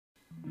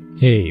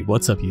Hey,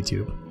 what's up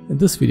YouTube? In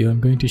this video I'm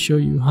going to show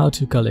you how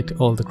to collect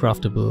all the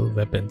craftable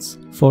weapons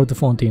for the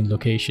Fontaine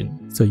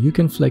location so you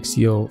can flex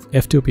your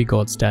F2P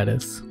god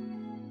status.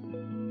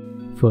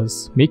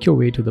 First, make your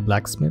way to the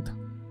blacksmith.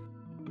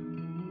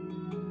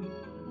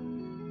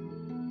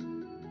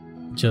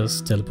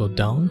 Just teleport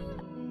down.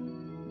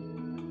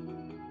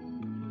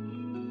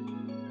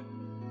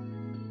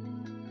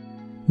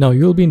 Now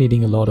you'll be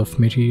needing a lot of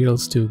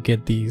materials to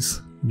get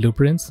these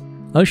blueprints.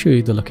 I'll show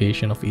you the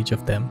location of each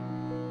of them.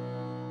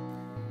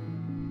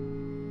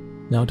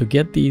 Now to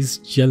get these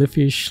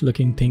jellyfish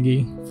looking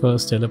thingy,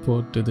 first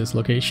teleport to this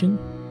location.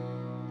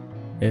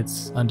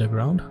 It's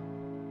underground.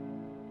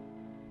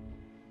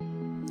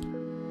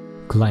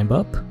 Climb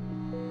up.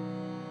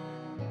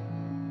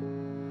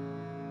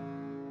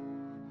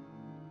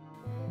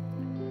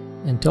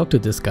 And talk to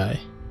this guy.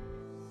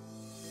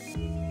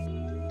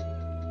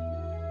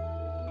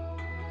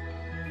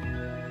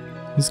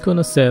 He's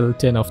gonna sell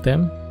 10 of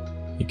them.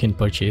 You can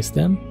purchase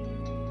them.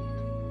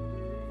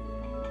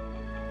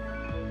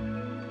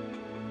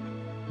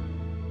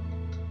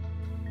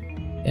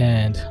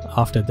 And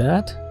after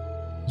that,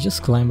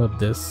 just climb up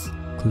this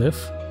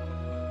cliff,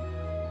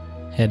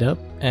 head up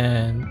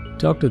and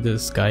talk to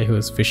this guy who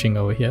is fishing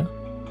over here.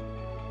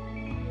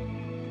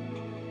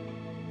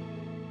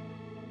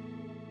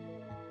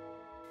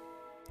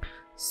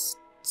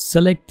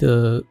 Select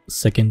the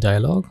second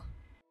dialogue.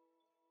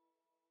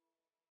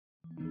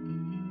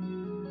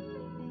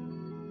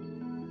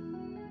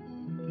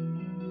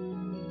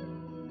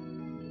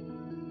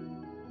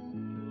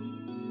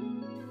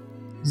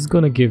 He's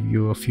gonna give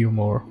you a few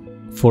more,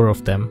 4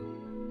 of them.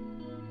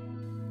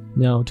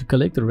 Now to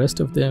collect the rest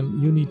of them,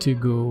 you need to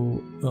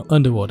go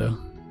underwater.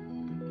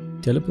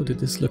 Teleport to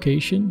this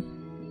location.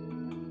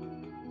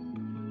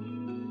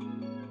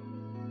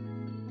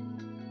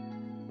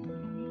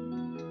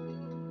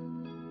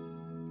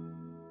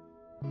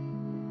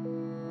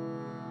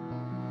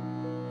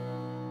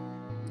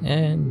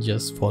 And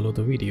just follow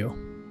the video.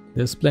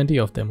 There's plenty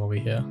of them over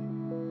here.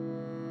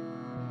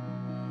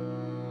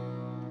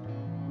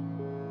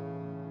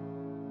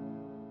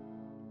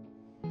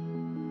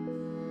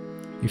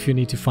 If you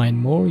need to find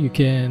more, you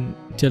can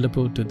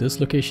teleport to this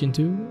location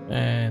too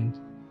and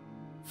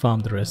farm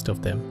the rest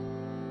of them.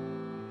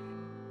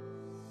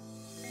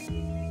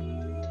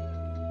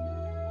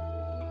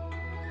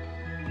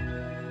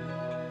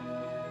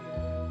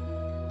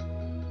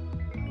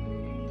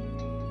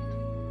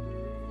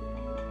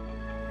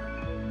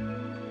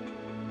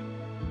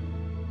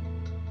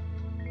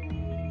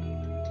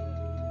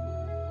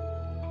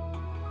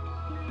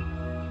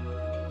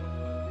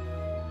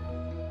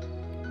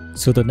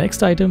 So the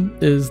next item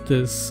is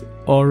this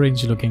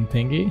orange looking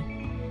thingy.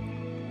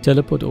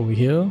 Teleport over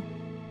here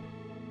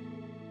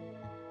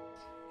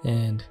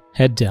and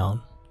head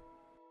down.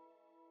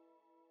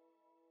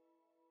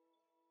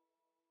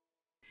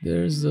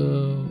 There's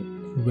a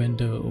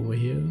vendor over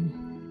here.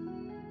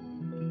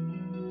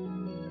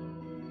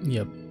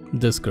 Yep,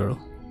 this girl.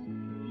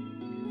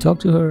 Talk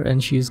to her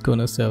and she's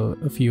gonna sell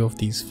a few of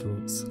these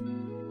fruits.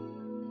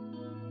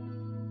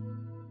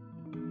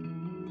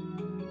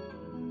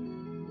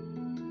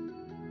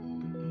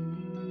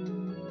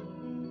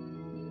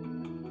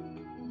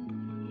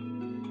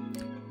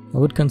 I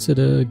would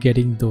consider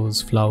getting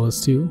those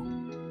flowers too,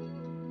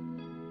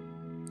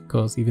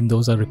 because even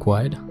those are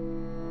required.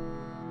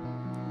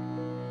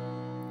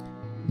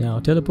 Now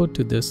teleport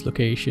to this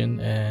location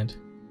and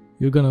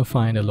you're gonna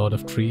find a lot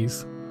of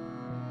trees.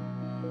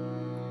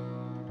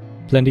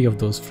 Plenty of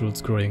those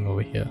fruits growing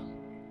over here.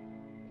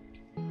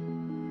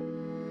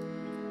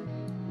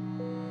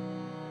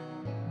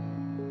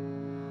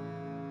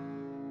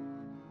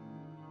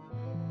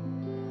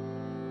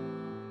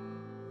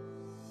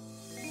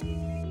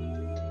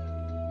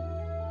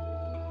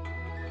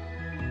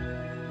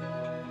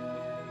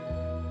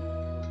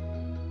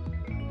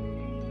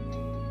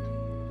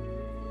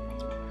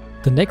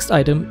 The next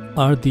item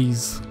are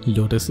these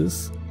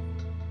lotuses.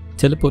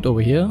 Teleport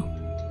over here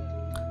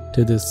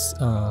to this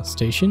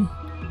station.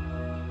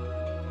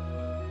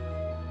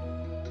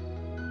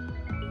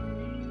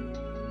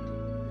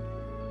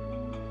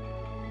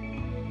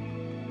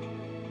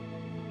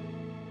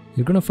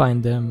 You're gonna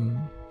find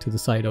them to the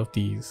side of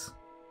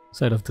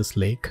this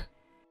lake.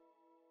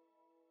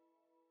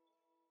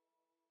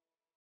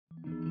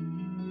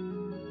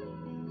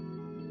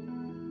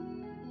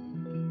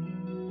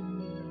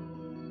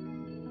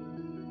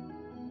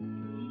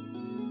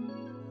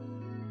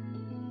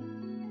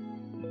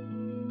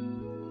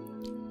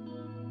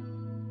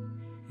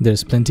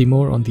 There's plenty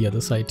more on the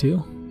other side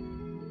too.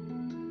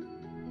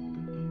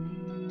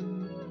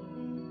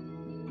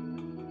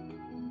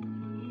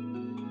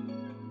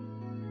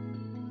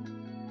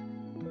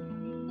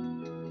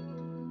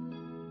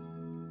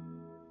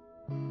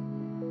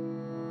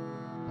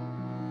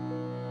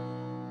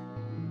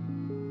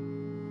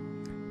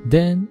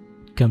 Then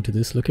come to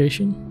this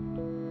location.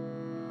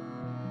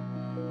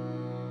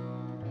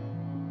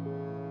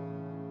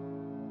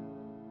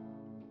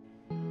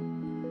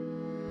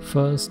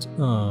 First,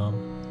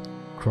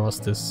 cross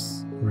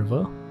this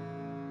river.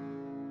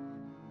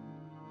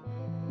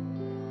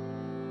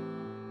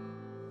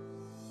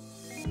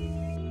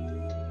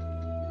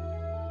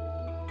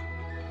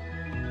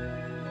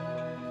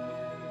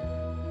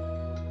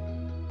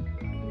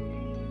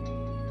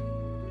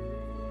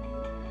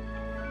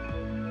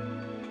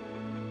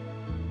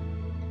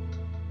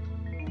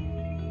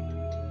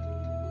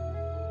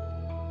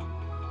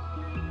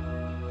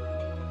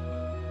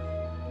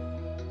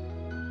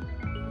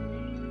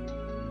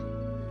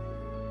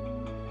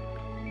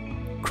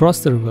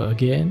 Cross the river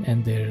again,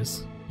 and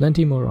there's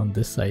plenty more on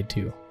this side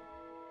too.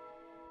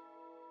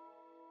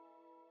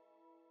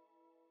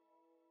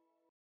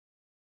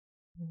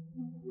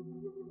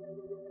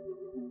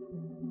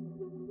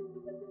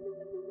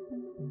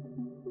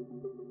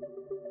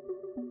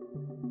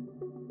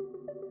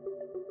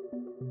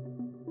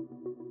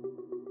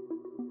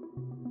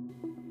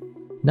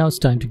 Now it's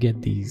time to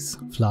get these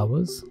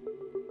flowers.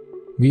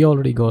 We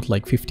already got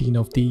like 15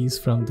 of these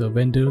from the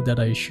vendor that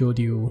I showed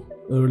you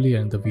earlier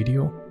in the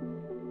video.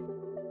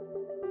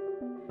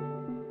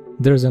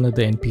 There's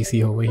another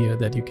NPC over here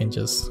that you can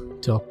just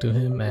talk to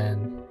him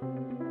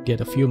and get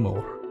a few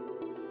more.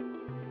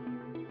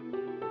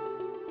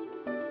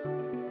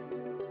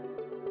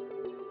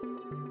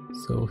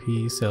 So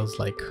he sells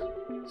like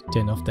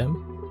 10 of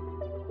them.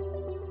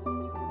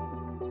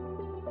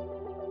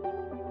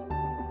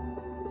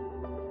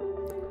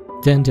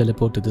 Then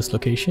teleport to this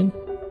location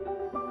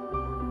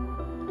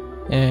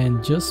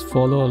and just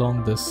follow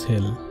along this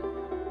hill.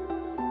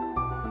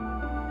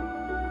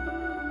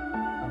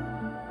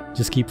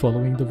 Just keep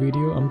following the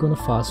video. I'm gonna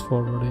fast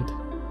forward it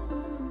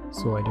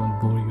so I don't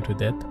bore you to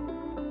death.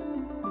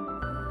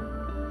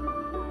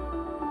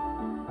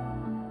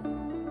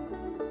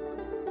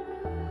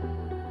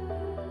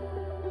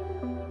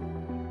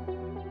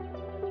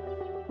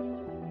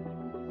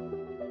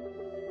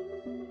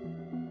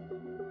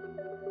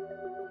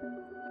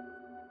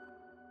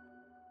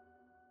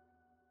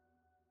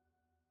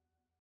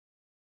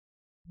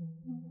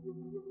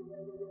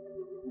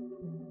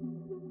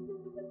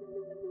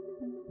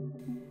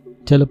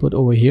 Teleport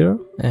over here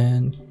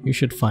and you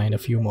should find a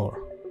few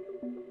more.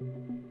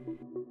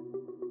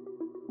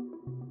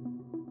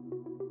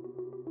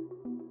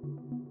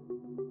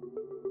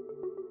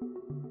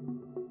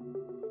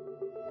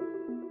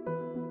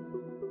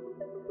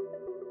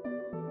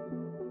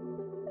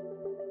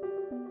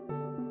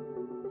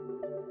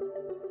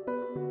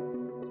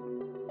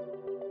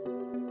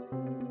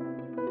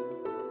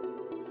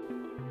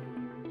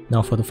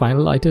 Now for the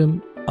final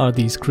item are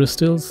these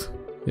crystals.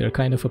 They're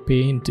kind of a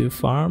pain to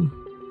farm.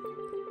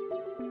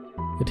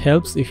 It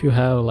helps if you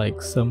have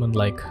like someone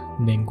like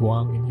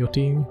Ningguang in your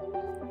team.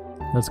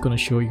 That's gonna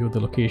show you the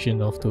location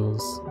of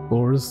those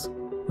ores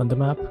on the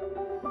map.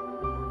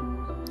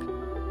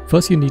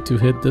 First you need to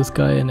hit this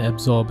guy and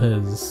absorb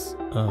his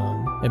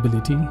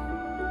ability.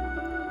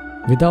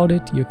 Without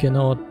it you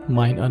cannot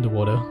mine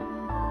underwater.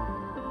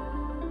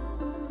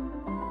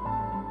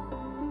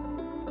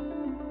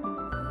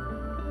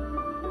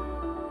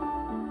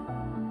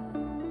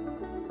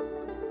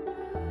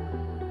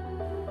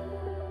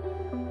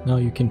 Now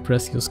you can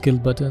press your skill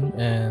button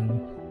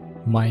and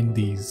mine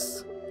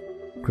these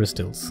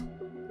crystals.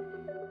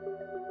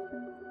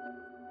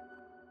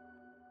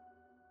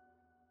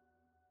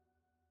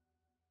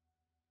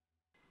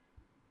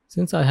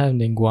 Since I have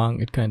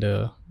Ningguang, it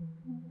kinda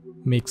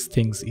makes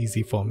things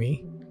easy for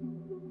me.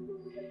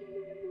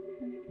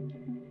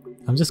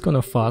 I'm just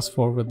gonna fast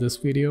forward this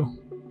video.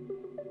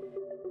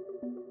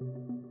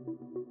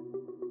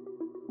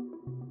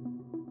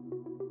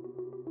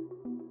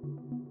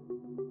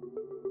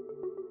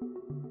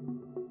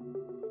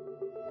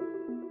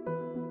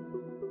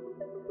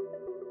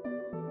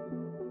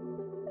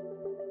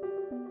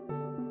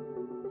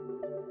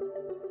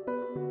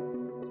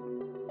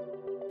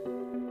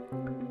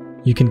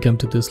 You can come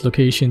to this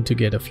location to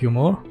get a few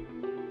more.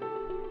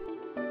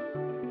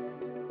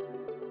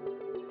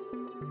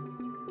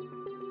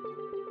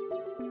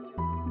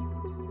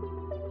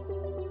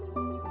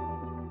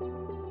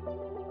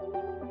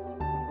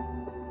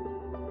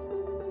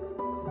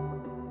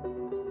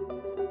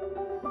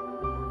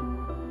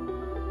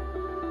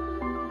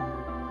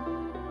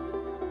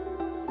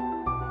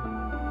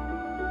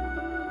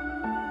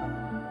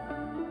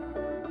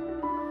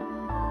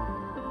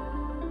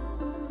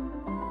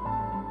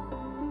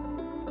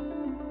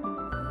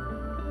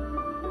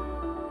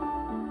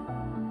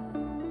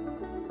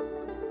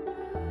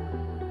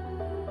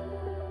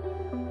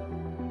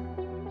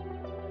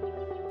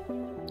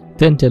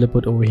 Then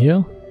teleport over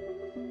here.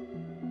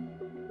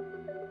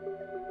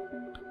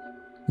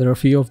 There are a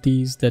few of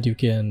these that you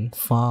can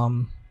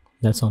farm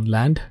that's on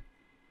land.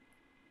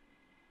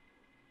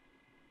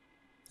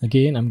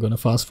 Again, I'm gonna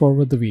fast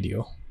forward the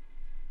video.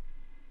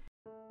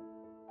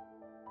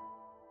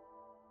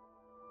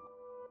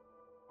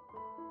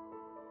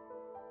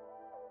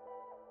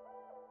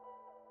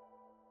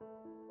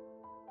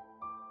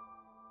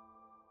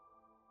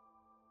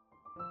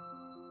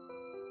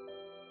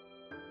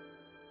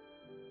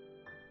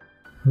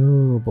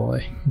 Oh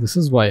boy, this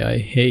is why I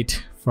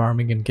hate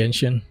farming in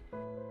Genshin.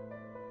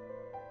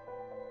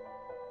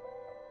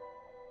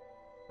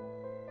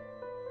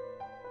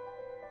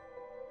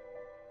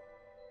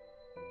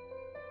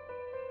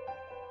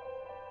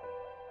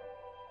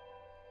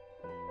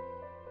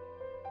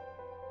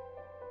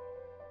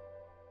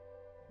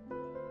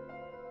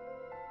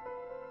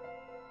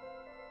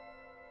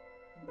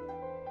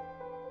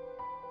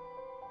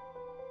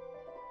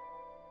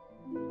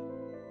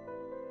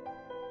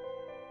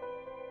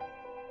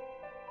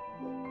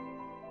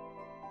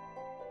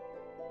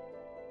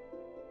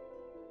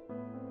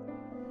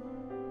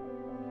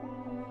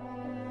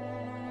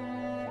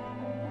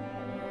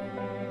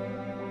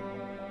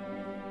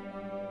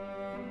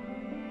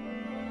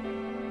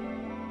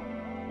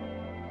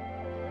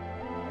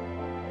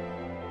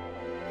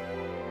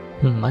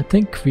 I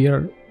think we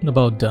are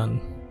about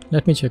done.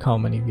 Let me check how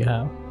many we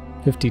have.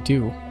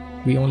 52.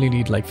 We only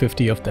need like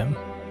 50 of them.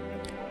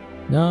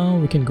 Now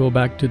we can go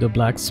back to the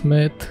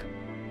blacksmith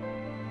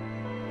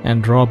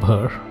and rob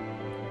her.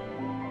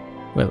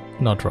 Well,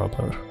 not rob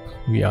her.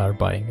 We are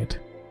buying it.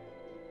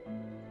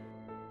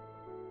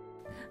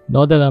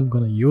 Not that I'm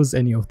gonna use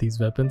any of these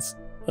weapons.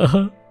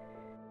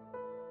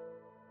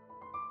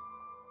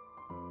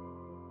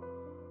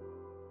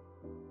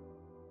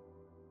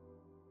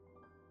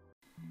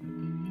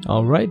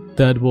 Alright,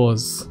 that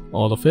was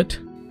all of it.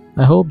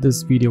 I hope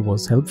this video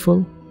was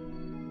helpful.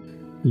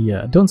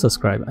 Yeah, don't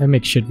subscribe. I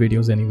make shit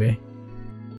videos anyway.